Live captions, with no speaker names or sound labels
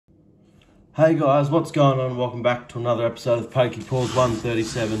Hey guys, what's going on? Welcome back to another episode of PokePaws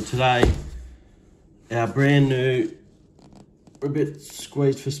 137. Today, our brand new, we're a bit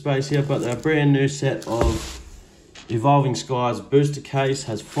squeezed for space here, but our brand new set of Evolving Skies booster case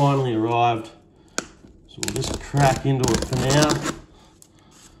has finally arrived. So we'll just crack into it for now.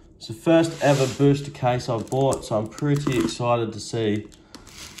 It's the first ever booster case I've bought, so I'm pretty excited to see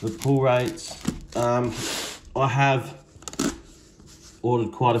the pull rates. I have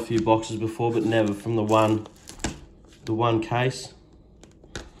ordered quite a few boxes before, but never from the one case.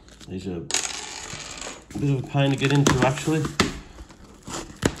 These are a bit of a pain to get into, actually.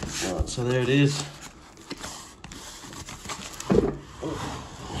 Alright, so there it is.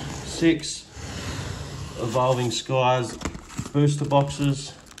 6 Evolving Skies booster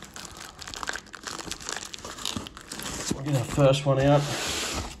boxes. We'll get our first one out.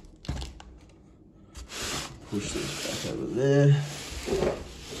 Push this back over there.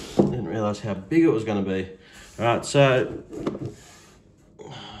 Didn't realise how big it was going to be. Alright, so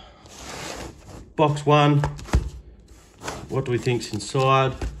box 1. What do we think's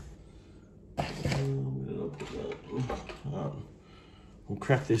inside? We'll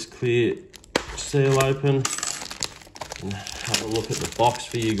crack this clear seal open and have a look at the box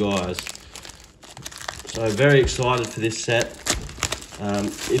for you guys. So very excited for this set.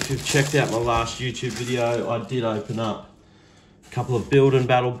 If you've checked out my last YouTube video, I did open up a couple of build and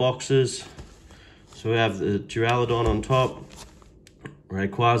battle boxes. So we have the Duraludon on top,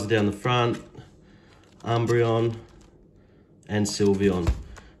 Rayquaza down the front, Umbreon, and Sylveon.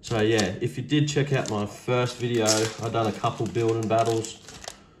 So yeah, if you did check out my first video, I've done a couple build and battles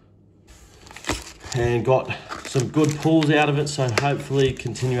and got some good pulls out of it. So hopefully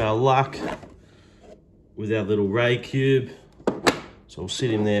continue our luck with our little Ray Cube. So we'll sit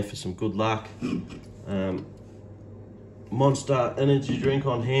him there for some good luck. Monster energy drink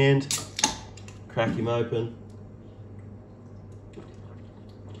on hand. Crack him open.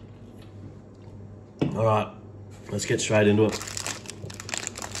 All right, let's get straight into it.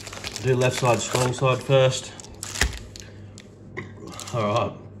 Do left side, strong side first. All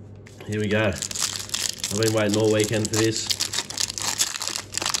right, here we go. I've been waiting all weekend for this.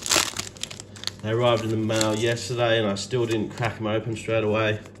 They arrived in the mail yesterday and I still didn't crack them open straight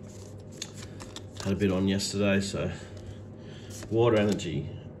away. Had a bit on yesterday, so. Water Energy,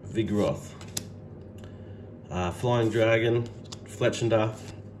 Vigoroth, Flying Dragon, Fletchinder,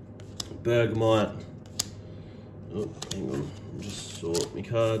 Bergmite. Oh, hang on, just sort my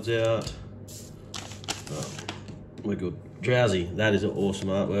cards out. Oh, we're good. Drowsy, that is an awesome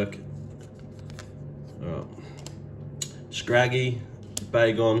artwork. Alright. Scraggy,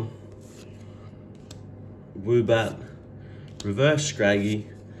 Bagon, Woobat, Reverse Scraggy,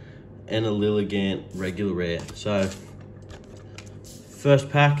 and a Lilligant regular rare. So, first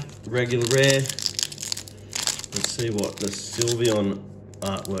pack, regular rare. Let's see what the Sylveon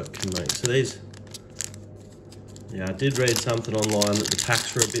artwork can make. So these, yeah, I did read something online that the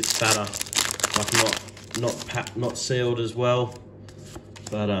packs were a bit fatter, like not sealed as well.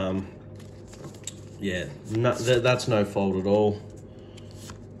 But yeah, that's no fault at all.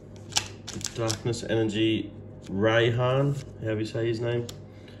 Darkness Energy, Raihan, however you say his name.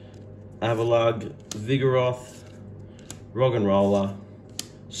 Avalugg, Vigoroth, Roggenrola,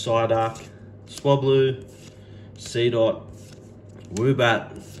 Psyduck, Swablu, Seedot,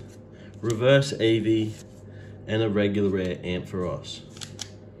 Woobat, Reverse Eevee, and a regular rare Ampharos.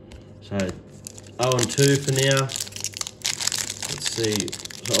 So 0-2 for now. Let's see.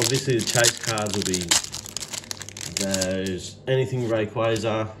 So obviously the chase cards will be those, anything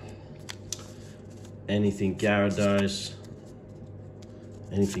Rayquaza, anything Gyarados,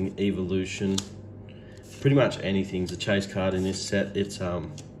 anything Evolution. Pretty much anything's a chase card in this set.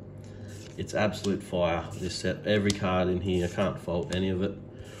 It's absolute fire, this set. Every card in here, I can't fault any of it.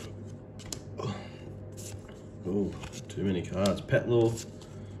 Oh, too many cards. Petlure,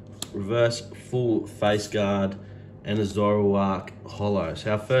 Reverse Full Face Guard, and a Zoroark Holo.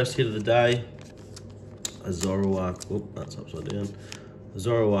 So our first hit of the day, a Zoroark, whoop, that's upside down. A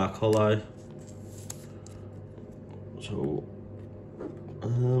Zoroark Holo. So,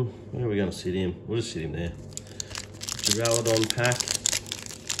 where are we going to sit him? We'll just sit him there. Duraludon pack.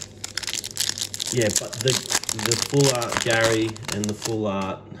 Yeah, but the full art Gary and the full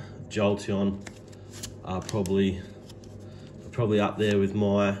art Jolteon are probably up there with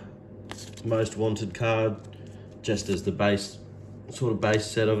my most wanted card, just as the base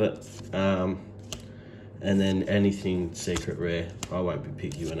set of it. And then anything secret rare. I won't be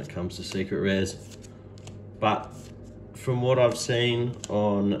picky when it comes to secret rares, but from what I've seen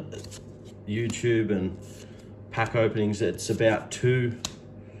on YouTube and pack openings, it's about two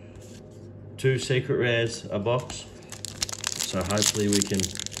 2 secret rares a box. So hopefully we can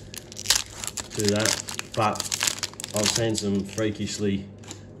do that. But I've seen some freakishly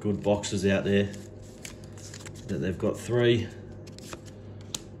good boxes out there that they've got 3.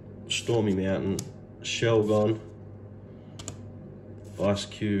 Stormy Mountain, Shelgon,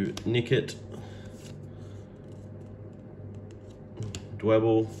 Ice-Q Nickit,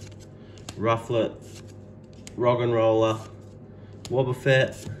 Dwebble, Rufflet, Roggenrola,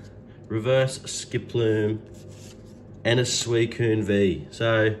 Wobbuffet, Reverse Skiploom, and a Suicune V.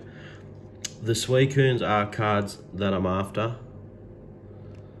 So the Suicunes are cards that I'm after.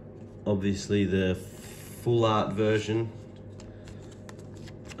 Obviously the full art version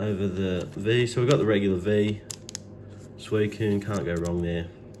over the V. So we've got the regular V. Suicune, can't go wrong there.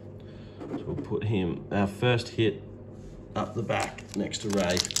 So we'll put him, our first hit, up the back next to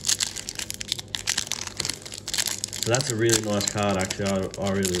Ray. So that's a really nice card actually, I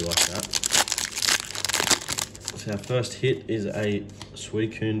really like that. So our first hit is a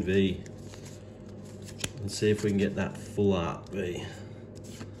Suicune V. Let's see if we can get that full art V.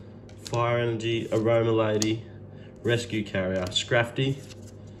 Fire Energy, Aroma Lady, Rescue Carrier, Scrafty,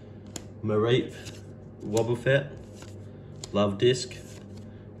 Mareep, Wobbuffet, Love Disc,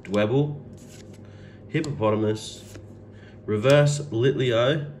 Dwebble, Hippopotamus, Reverse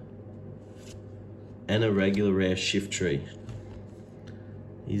Litleo, and a regular rare Shiftry.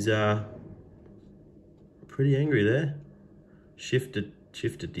 He's pretty angry there. Shifted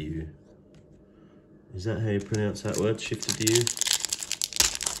to you. Is that how you pronounce that word? Shifted to you?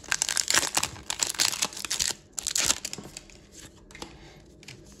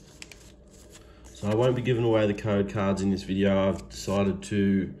 So I won't be giving away the code cards in this video. I've decided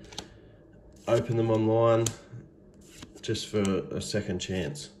to open them online just for a second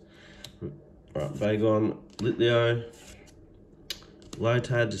chance. Right, Bagon, Litleo,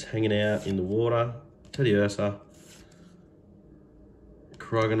 Lotad just hanging out in the water, Teddiursa,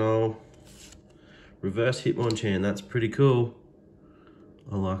 Crogonole, Reverse Hitmonchan, that's pretty cool.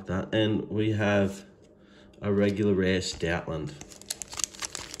 I like that. And we have a regular rare Stoutland.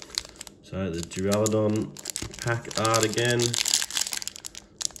 So the Duraludon pack art again.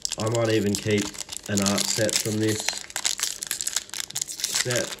 I might even keep an art set from this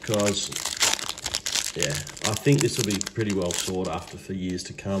set because, yeah, I think this will be pretty well sought after for years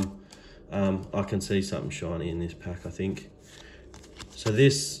to come. I can see something shiny in this pack, I think. So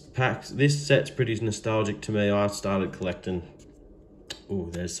this set's pretty nostalgic to me. I started collecting, oh,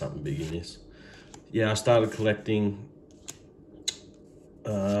 there's something big in this. Yeah, I started collecting,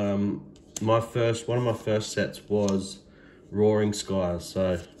 one of my first sets was Roaring Skies,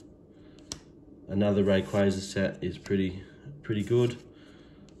 so another Rayquaza set is pretty good.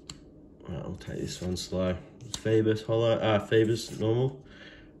 Right, I'll take this one slow. Phoebus Holo, Phoebus normal,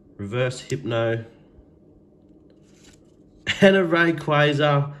 Reverse Hypno, and a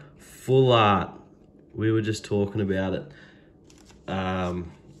Rayquaza full art. We were just talking about it.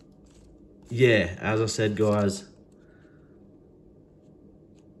 Yeah, as I said, guys.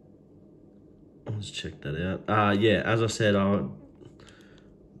 Let's check that out. Yeah, as I said, what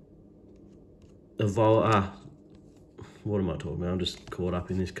am I talking about? I'm just caught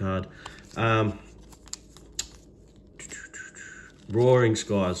up in this card. Roaring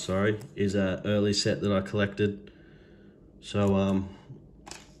Skies, sorry, is an early set that I collected. So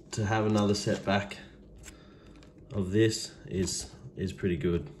to have another set back of this is pretty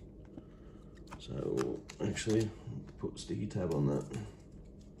good. So we'll actually put sticky tab on that.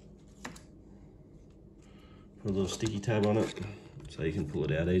 Put a little sticky tab on it so you can pull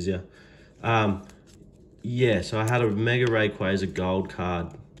it out easier. Yeah, so I had a Mega Rayquaza gold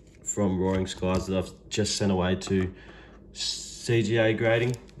card from Roaring Skies that I've just sent away to TCG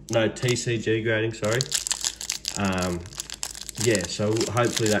grading, sorry. Yeah, so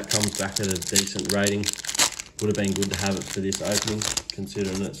hopefully that comes back at a decent rating. Would have been good to have it for this opening,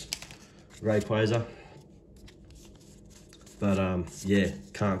 considering it's Rayquaza. But yeah,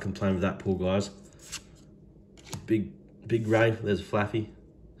 can't complain with that, poor guys. Big Ray, there's Flappy.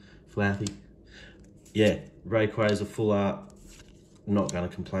 Yeah, Rayquaza full art, not gonna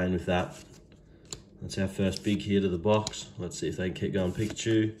complain with that. That's our first big hit of the box. Let's see if they can keep going.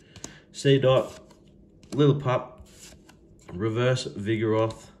 Pikachu, Seedot, Lillipup, Reverse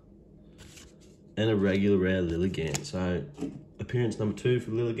Vigoroth, and a regular rare Lilligant. So appearance number 2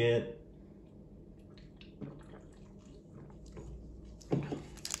 for Lilligant.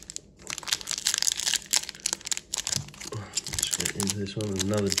 Let's get into this one,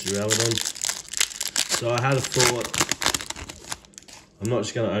 another Duraludon. So I had a thought, I'm not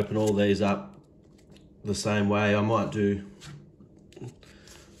just gonna open all these up the same way. I might do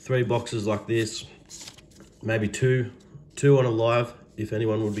 3 boxes like this, maybe two on a live. If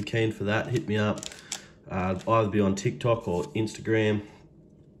anyone would be keen for that, hit me up. Either be on TikTok or Instagram.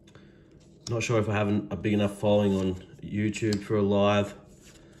 Not sure if I have a big enough following on YouTube for a live,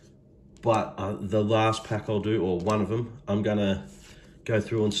 but the last pack I'll do, or one of them, I'm gonna go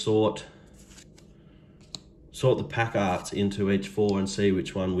through and sort the pack arts into each 4 and see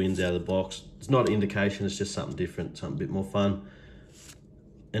which one wins out of the box. It's not an indication, it's just something different, something a bit more fun.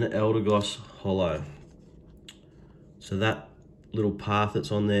 And an Eldegoss holo. So that little path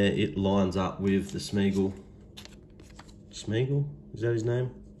that's on there, it lines up with the Smeagol. Smeagol? Is that his name?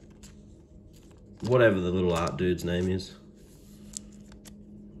 Whatever the little art dude's name is.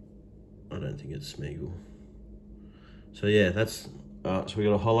 I don't think it's Smeagol. So yeah, that's, so we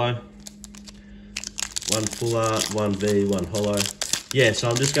got a holo. 1 full art, 1 V, 1 holo. Yeah, so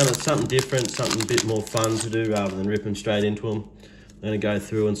I'm just gonna, something different, something a bit more fun to do rather than ripping straight into them. I'm gonna go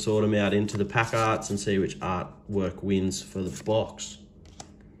through and sort them out into the pack arts and see which artwork wins for the box.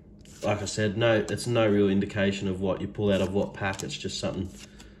 Like I said, it's no real indication of what you pull out of what pack. It's just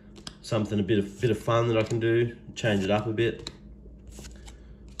something a bit of fun that I can do, change it up a bit.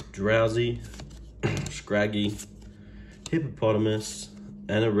 Drowsy, Scraggy, Hippopotamus,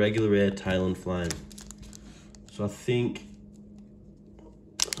 and a regular rare Talon Flame. So I think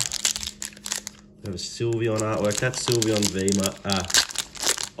we have a Sylveon artwork. That Sylveon V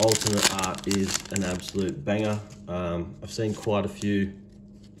alternate art is an absolute banger. I've seen quite a few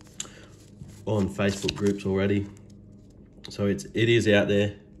on Facebook groups already, so it is out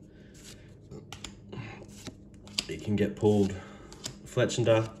there. It can get pulled.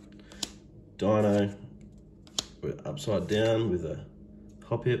 Fletchinder, Dino, upside down with a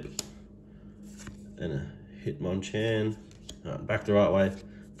Hoppip and a Hitmonchan. Back the right way.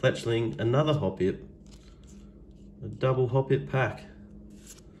 Fletchling, another Hoppip, a double Hoppip pack.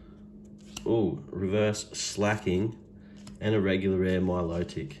 Oh, reverse Slacking, and a regular rare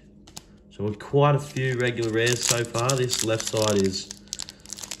Milotic. So we've quite a few regular rares so far. This left side is,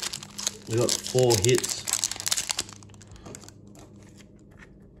 we've got 4 hits.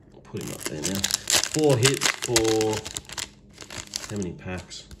 I'll put him up there now. 4 hits for, how many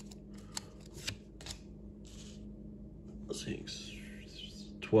packs? 6,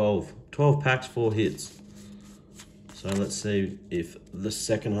 12 packs, 4 hits. So let's see if the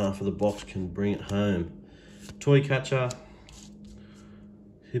second half of the box can bring it home. Toy Catcher,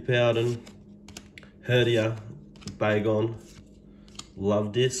 Hippowdon, Herdia, Bagon,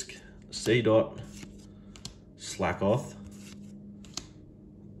 Love Disc, Seedot, Slackoth,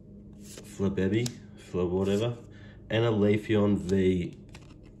 Flabébé, whatever, and a Leafeon V.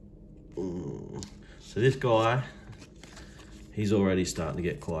 So this guy, he's already starting to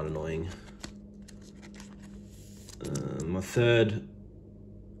get quite annoying. My third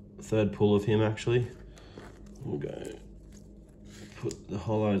pull of him, actually. We'll go put the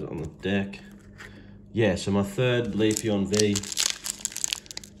holos on the deck. Yeah, so my third Leafeon V,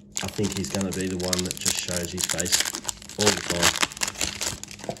 I think he's going to be the one that just shows his face all the time.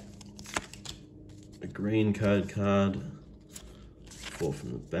 A green code card, 4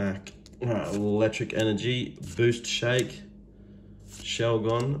 from the back. Electric Energy, Boost Shake,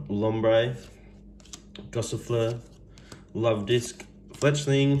 Shelgon, Lombre, Gossifleur, Love Disc,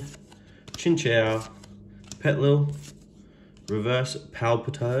 Fletchling, Chinchou, Petlil, Reverse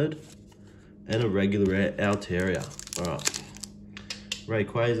Palpitoad, and a regular rare Altaria. Alright.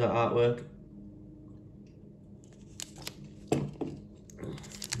 Rayquaza artwork.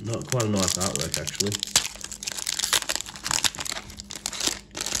 Not quite a nice artwork, actually.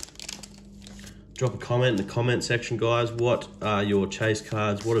 Drop a comment in the comment section, guys. What are your chase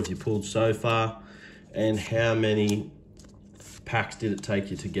cards? What have you pulled so far? And how many packs did it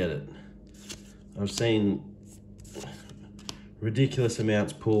take you to get it? I've seen ridiculous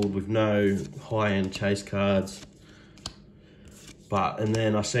amounts pulled with no high-end chase cards. And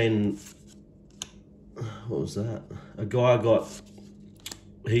then I seen, what was that? A guy got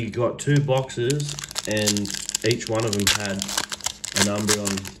 2 boxes and each one of them had an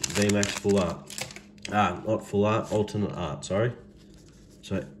Umbreon VMAX full art. Not full art, alternate art, sorry.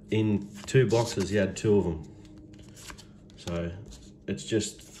 So in 2 boxes, he had 2 of them. So it's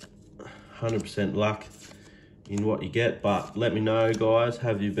just 100% luck in what you get. But let me know, guys,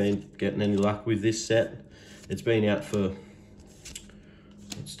 have you been getting any luck with this set? It's been out for,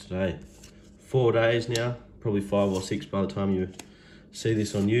 what's today? 4 days now, probably 5 or 6 by the time you see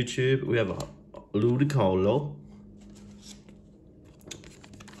this on YouTube. We have a Ludicolo.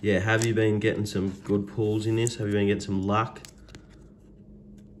 Yeah, have you been getting some good pulls in this? Have you been getting some luck?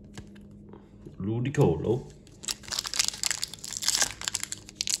 Ludicolo.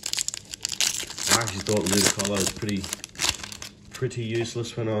 I actually thought Ludicolo was pretty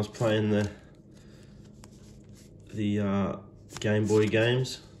useless when I was playing the Game Boy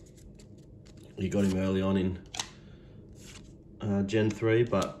games. You got him early on in Gen 3,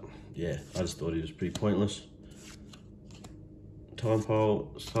 but yeah, I just thought he was pretty pointless. Time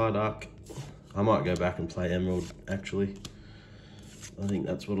Pole, Psyduck. I might go back and play Emerald, actually. I think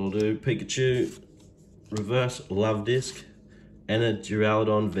that's what I'll do. Pikachu, Reverse Love Disc, and a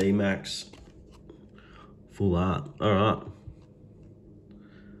Duraludon VMAX full art. Alright.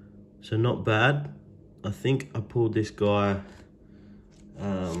 So not bad. I think I pulled this guy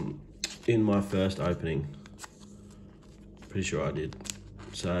in my first opening. Pretty sure I did.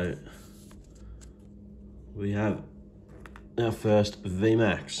 So we have our first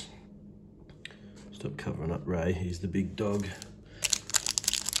VMAX. Stop covering up Ray, he's the big dog.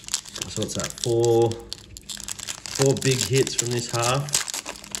 So what's that? Four big hits from this half.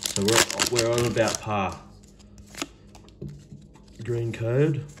 So we're on about par. Green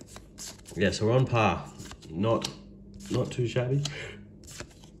code. Yeah, so we're on par. Not too shabby.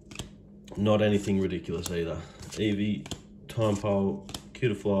 Not anything ridiculous either. Eevee, Time Pole,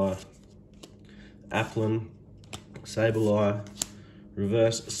 Cutiefly, Applin, Sableye,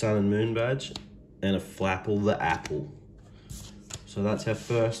 Reverse Sun and Moon Badge, and a Flapple the Apple. So that's our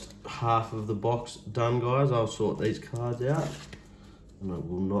first half of the box done, guys. I'll sort these cards out, and it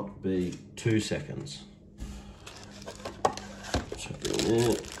will not be 2 seconds. Chuck it in there.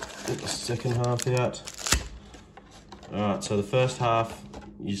 Get the second half out. Alright, so the first half,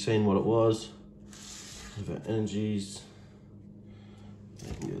 you've seen what it was. We've got energies.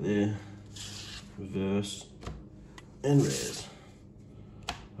 They can go there. Reverse. And rares.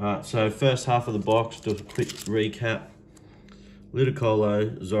 Alright, so first half of the box, do a quick recap.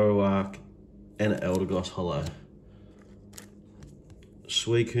 Ludicolo, Zoroark, and Eldegoss Holo.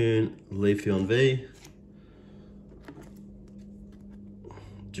 Suicune, Leafeon V.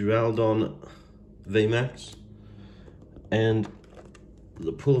 Duraludon VMAX. And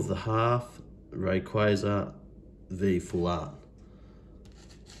the pull of the half, Rayquaza V Full Art.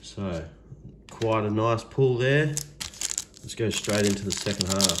 So, quite a nice pull there. Let's go straight into the second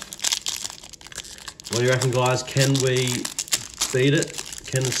half. What do you reckon, guys? Can we beat it?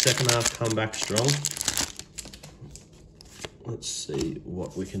 Can the second half come back strong? Let's see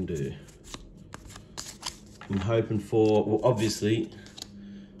what we can do. I'm hoping for, well, obviously,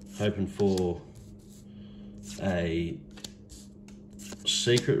 hoping for a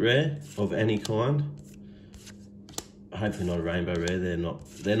secret rare of any kind. Hopefully not a rainbow rare.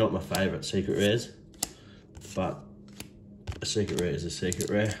 They're not my favourite secret rares, but a secret rare is a secret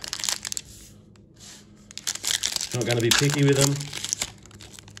rare. Not going to be picky with them,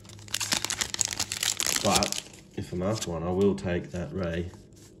 but if I'm after one, I will take that Ray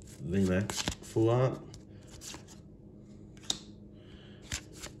VMAX Full Art.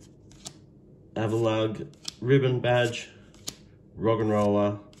 Avalugg, Ribbon Badge,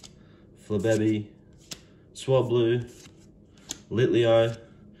 Roggenrola, Flabébé, Swablu, Litleo,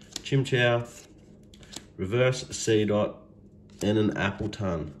 Chimchar, Reverse Seedot, and an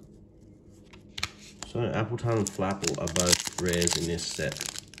Appletun. So Appletun and Flapple are both rares in this set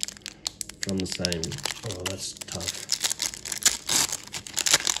from the same, oh that's tough,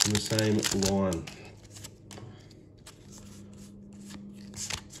 from the same line.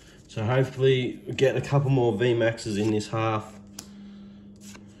 So hopefully we get a couple more VMAXs in this half.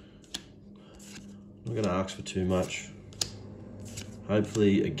 I'm not going to ask for too much.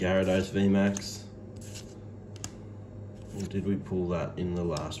 Hopefully a Gyarados VMAX. Or did we pull that in the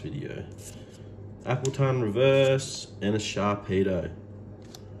last video? Appletun Reverse and a Sharpedo.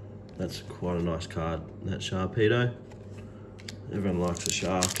 That's quite a nice card, that Sharpedo. Everyone likes a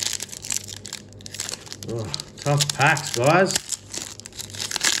shark. Oh, tough packs, guys.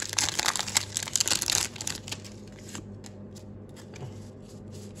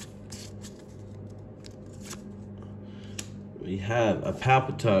 We have a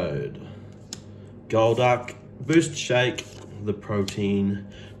Palpitoad, Golduck, Boost Shake, the Protein,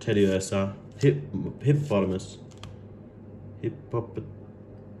 Teddiursa, Hippopotamus, Hippopotamus,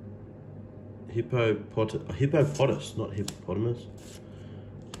 not Hippopotamus,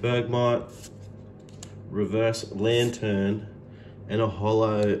 Bergmite, Reverse Lantern, and a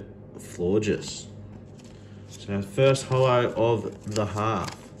Holo Florges. So our first holo of the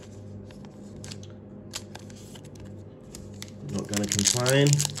half. Not going to complain.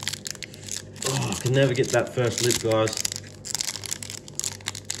 Oh, I can never get that first lip, guys.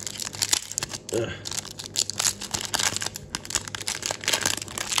 Ugh.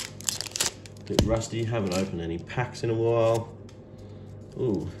 Bit rusty, haven't opened any packs in a while.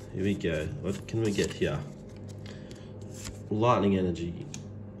 Ooh, here we go. What can we get here? Lightning Energy,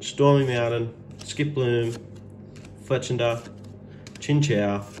 Stormy Mountain, Skip Bloom, Fletchender,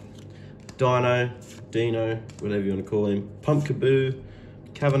 Chinchou, Dino, whatever you want to call him, Pumpkaboo,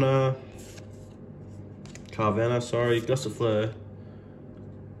 Carvanha, Gossifleur,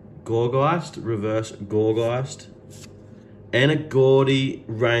 Gourgeist, Reverse Gourgeist, and a gaudy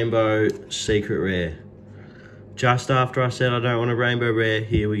Rainbow Secret Rare. Just after I said I don't want a Rainbow Rare,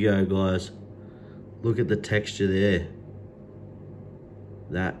 here we go, guys. Look at the texture there.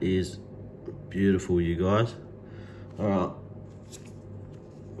 That is beautiful, you guys. All right,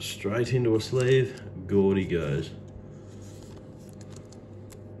 straight into a sleeve, gaudy goes.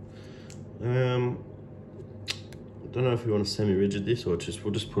 Don't know if we want to semi-rigid this or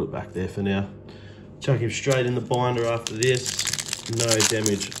we'll just put it back there for now. Chuck him straight in the binder after this. No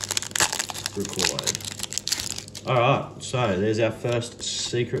damage required. All right, so there's our first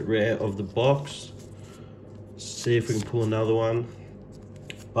secret rare of the box. See if we can pull another one.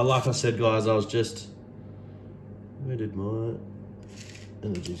 But like I said, guys, I was just, where did my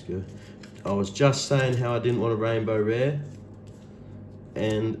energies go? I was just saying how I didn't want a Rainbow Rare,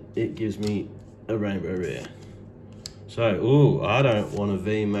 and it gives me a Rainbow Rare. So, ooh, I don't want a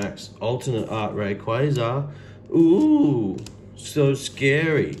VMAX alternate art Rayquaza. Ooh, so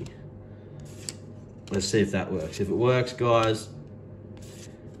scary. Let's see if that works. If it works, guys,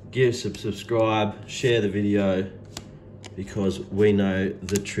 give us a subscribe, share the video, because we know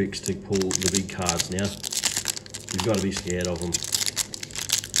the tricks to pull the big cards now. You've got to be scared of them.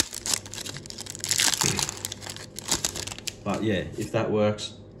 But yeah, if that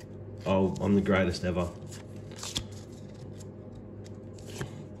works, I'm the greatest ever.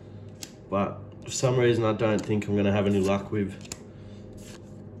 But for some reason, I don't think I'm going to have any luck with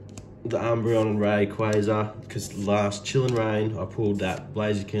the Umbreon and Rayquaza, because last Chillin' Rain, I pulled that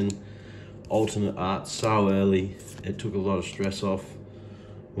Blaziken alternate art so early. It took a lot of stress off.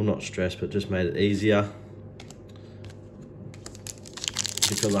 Well, not stress, but just made it easier.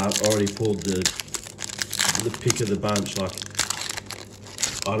 Because I already pulled the pick of the bunch. Like,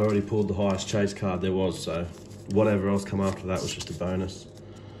 I'd already pulled the highest chase card there was, so whatever else come after that was just a bonus.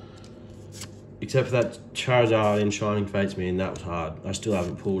 Except for that Charizard in Shining Fates, man, that was hard. I still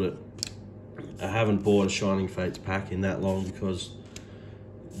haven't pulled it. I haven't bought a Shining Fates pack in that long because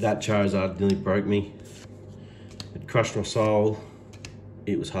that Charizard nearly broke me. It crushed my soul.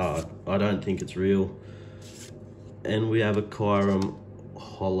 It was hard. I don't think it's real. And we have a Kyurem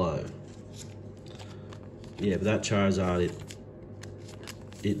Holo. Yeah, but that Charizard,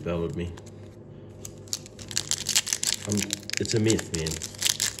 it belted me. It's a myth, man.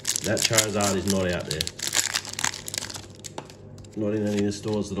 That Charizard is not out there. Not in any of the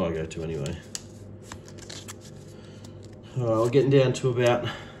stores that I go to anyway. Alright, we're getting down to about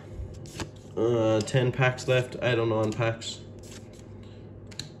 10 packs left, 8 or 9 packs.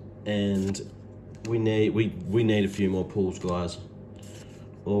 And we need a few more pulls, guys.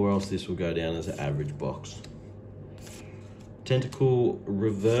 Or else this will go down as an average box. Tentacool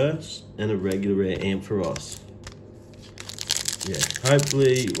Reverse and a regular rare Ampharos. Yeah,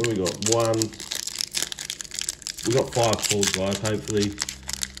 hopefully, what do we got? We got 5 pulls, guys. Hopefully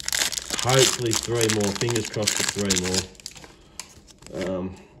 3 more. Fingers crossed for 3 more.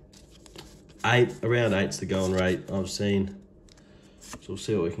 8, around 8's the going rate I've seen. So we'll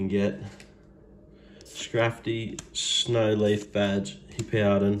see what we can get. Scrafty, Snowleaf Badge,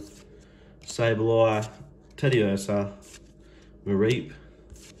 Hippowdon, Sableye, Teddiursa, Mareep,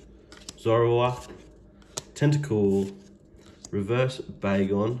 Zorua, Tentacool, Reverse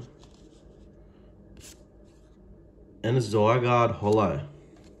Bagon, and a Zygarde Holo.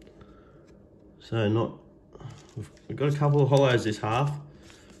 So we've got a couple of holos this half.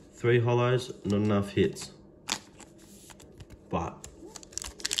 3 holos, not enough hits. But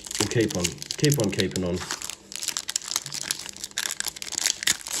we'll keep on keeping on.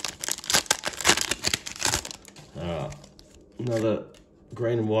 Another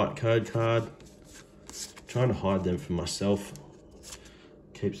green and white code card. Trying to hide them from myself.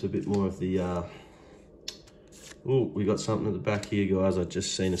 Keeps a bit more of the oh, we got something at the back here, guys. I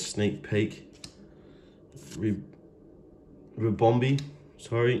just seen a sneak peek. Ribombi,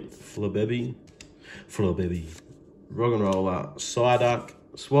 sorry, Flabébé, Roggenrola, Psyduck,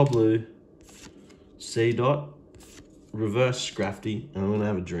 Swablu, Seedot, Reverse Scrafty, and I'm gonna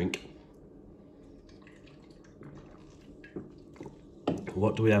have a drink.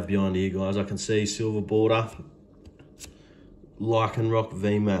 What do we have behind here, guys? I can see Silver Border, Lycanroc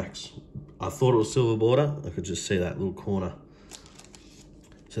VMAX. I thought it was Silver Border. I could just see that little corner.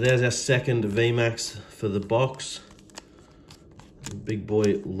 So there's our second VMAX for the box. Big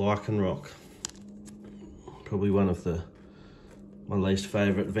boy Lycanroc. Probably one of my least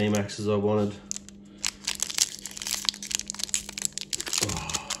favourite VMAXs I wanted. Oh,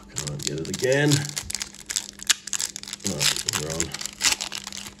 can't get it again. Oh, we're on.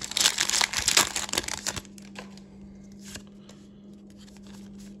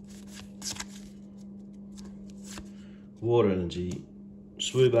 Water Energy,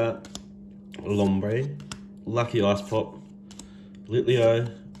 Swoobat, Lombre, Lucky Ice Pop,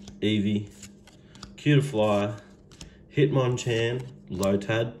 Litleo, Eevee, Cutiefly, Hitmonchan,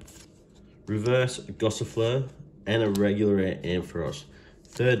 Lotad, Reverse Gossifleur, and a regular rare Ampharos.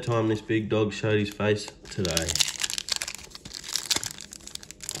 Third time this big dog showed his face today.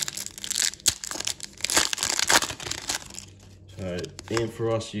 So,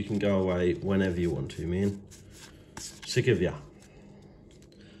 Ampharos, you can go away whenever you want to, man. Sick of ya.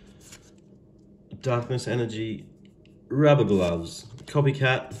 Darkness Energy, Rubber Gloves,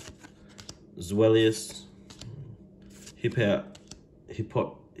 Copycat, Zweilous,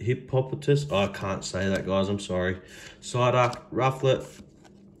 Hippopotamus, oh, I can't say that, guys, I'm sorry. Psyduck, Rufflet,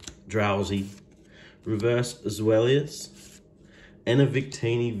 Drowsy, Reverse Zweilous, and a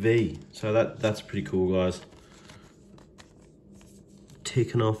Victini V. So that's pretty cool, guys.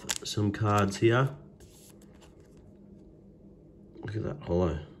 Ticking off some cards here. Look at that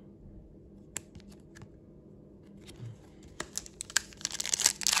holo.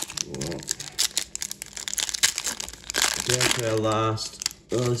 Down to our last,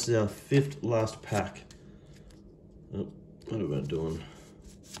 this is our 5th last pack. Oh, what am I doing?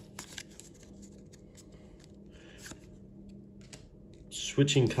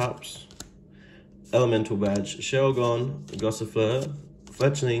 Switching Cups, Elemental Badge, Shelgon, Gossifleur,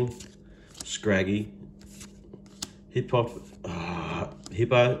 Fletchling, Scraggy, Hippo,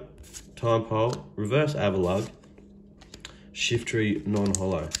 Time Pole, Reverse Avalugg, Shiftry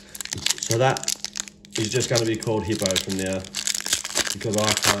non-holo. So that is just going to be called Hippo from now because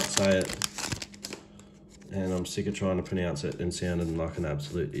I can't say it and I'm sick of trying to pronounce it and sounding like an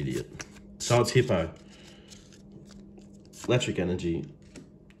absolute idiot. So it's Hippo. Electric Energy,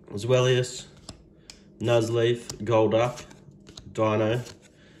 Zweilous, Nuzleaf, Golduck, Dino,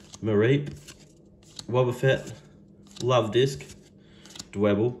 Mareep, Wobbuffet, Love Disc,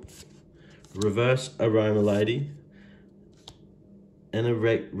 Dwebble, Reverse Aroma-Lady, and a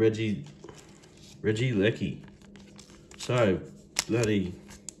Regieleki. So, bloody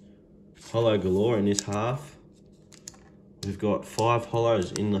holo galore in this half. We've got 5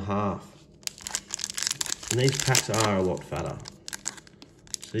 holos in the half. And these packs are a lot fatter.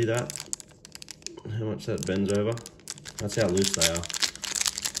 See that? How much that bends over? That's how loose they are.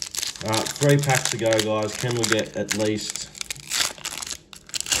 Alright, 3 packs to go, guys. Can we get at least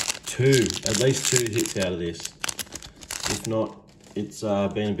 2 hits out of this? If not, it's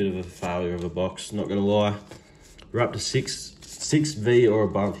been a bit of a failure of a box, not gonna lie. We're up to 6 V or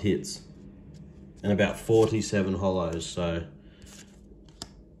above hits and about 47 holos, so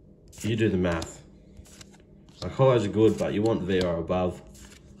you do the math. Like, holos are good, but you want V or above,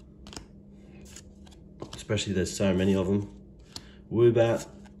 especially there's so many of them. Woobat,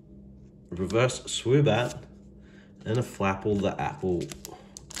 Reverse Swoobat, and a Flapple the Apple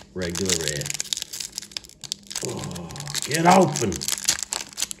regular rare. Oh, get open!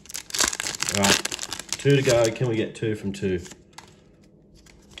 Alright, 2 to go. Can we get 2 from 2?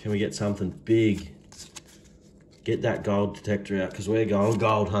 Can we get something big? Get that gold detector out because we're going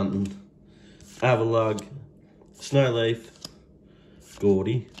gold hunting. Avalugg, Snowleaf,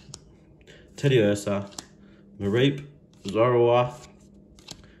 Gordy, Teddiursa, Mareep, Zorua,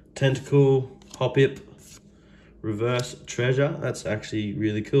 Tentacool, Hoppip, Reverse Treasure, that's actually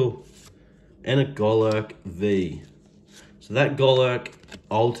really cool, and a Golurk V. So that Golurk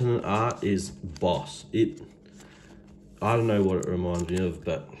alternate art is boss. I don't know what it reminds me of,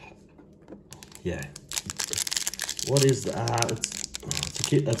 but yeah. What is the art?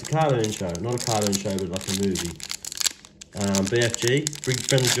 It's a cartoon show, not a cartoon show, but like a movie. BFG, Big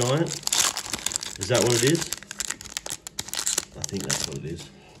Friendly Giant. Is that what it is? I think that's what it is.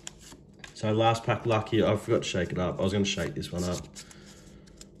 So last pack lucky, I forgot to shake it up. I was going to shake this one up.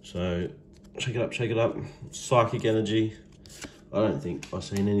 So shake it up, shake it up. Psychic Energy. I don't think I've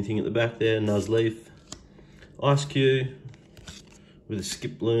seen anything at the back there. Nuzleaf. Ice Cube with a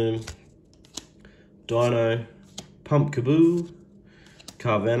Skiploom. Dino. Pumpkaboo.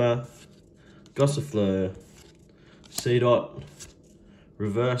 Carvanha. Gossifleur. Seedot.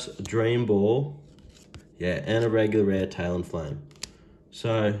 Reverse Dream Ball. Yeah, and a regular rare Talonflame.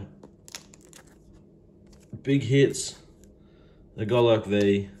 So, big hits. A Golurk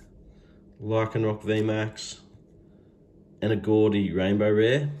V. Lycanroc VMAX. and a Gordy Rainbow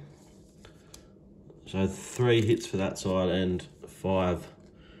Rare. So 3 hits for that side and 5.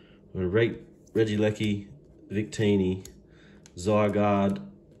 Reggie Lecky, Victini, Zygarde,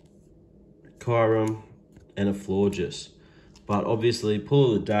 Kyurem, and a Florges. But obviously,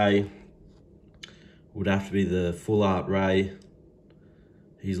 pull of the day would have to be the Full Art Ray.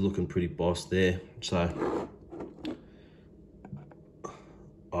 He's looking pretty boss there. So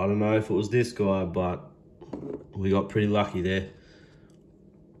I don't know if it was this guy, but we got pretty lucky there.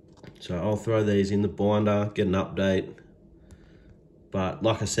 So I'll throw these in the binder, get an update. But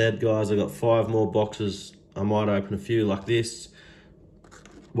like I said, guys, I got 5 more boxes. I might open a few like this.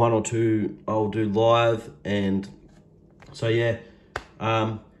 1 or 2 I'll do live. And so yeah,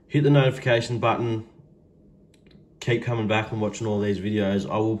 hit the notification button. Keep coming back and watching all these videos.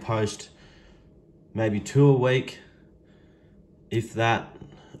 I will post maybe 2 a week, if that.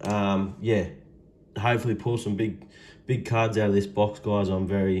 Yeah, hopefully pull some big cards out of this box, guys. I'm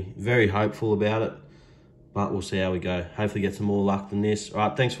very, very hopeful about it, but we'll see how we go. Hopefully get some more luck than this. All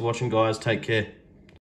right, thanks for watching, guys. Take care.